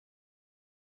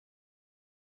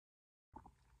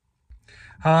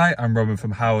Hi, I'm Robin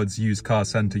from Howard's Used Car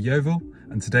Centre Yeovil,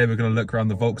 and today we're going to look around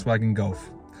the Volkswagen Golf.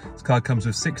 This car comes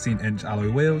with 16-inch alloy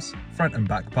wheels, front and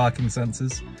back parking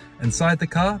sensors. Inside the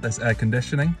car there's air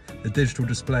conditioning, the digital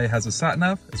display has a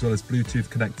sat-nav as well as Bluetooth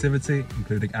connectivity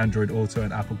including Android Auto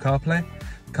and Apple CarPlay.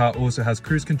 The car also has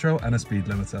cruise control and a speed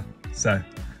limiter. So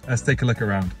let's take a look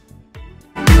around.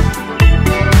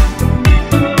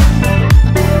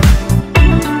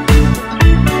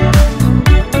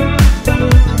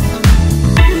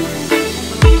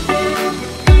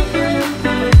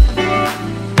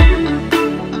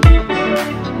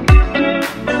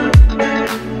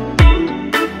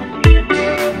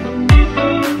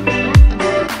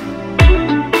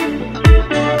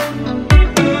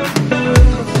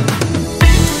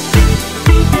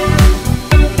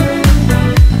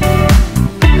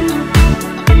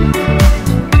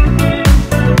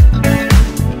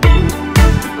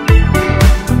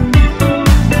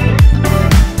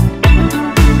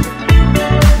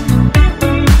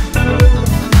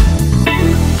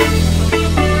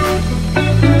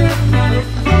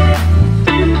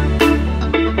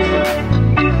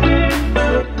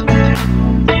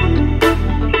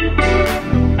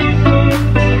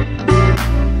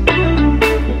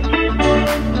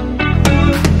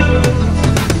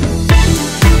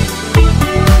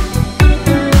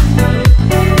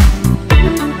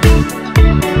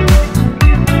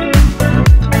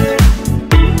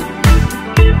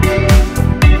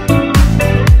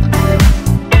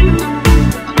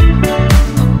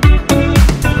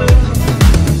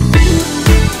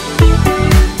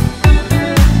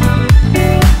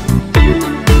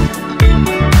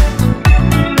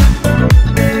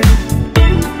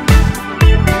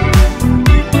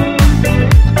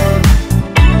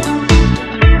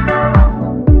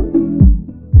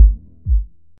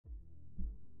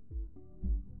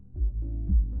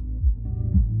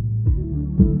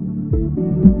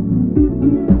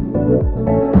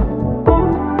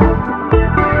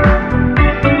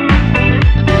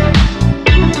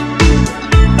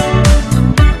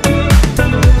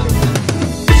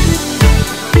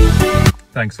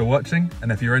 Thanks for watching,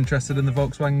 and if you're interested in the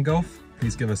Volkswagen Golf,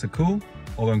 please give us a call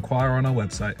or inquire on our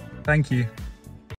website. Thank you.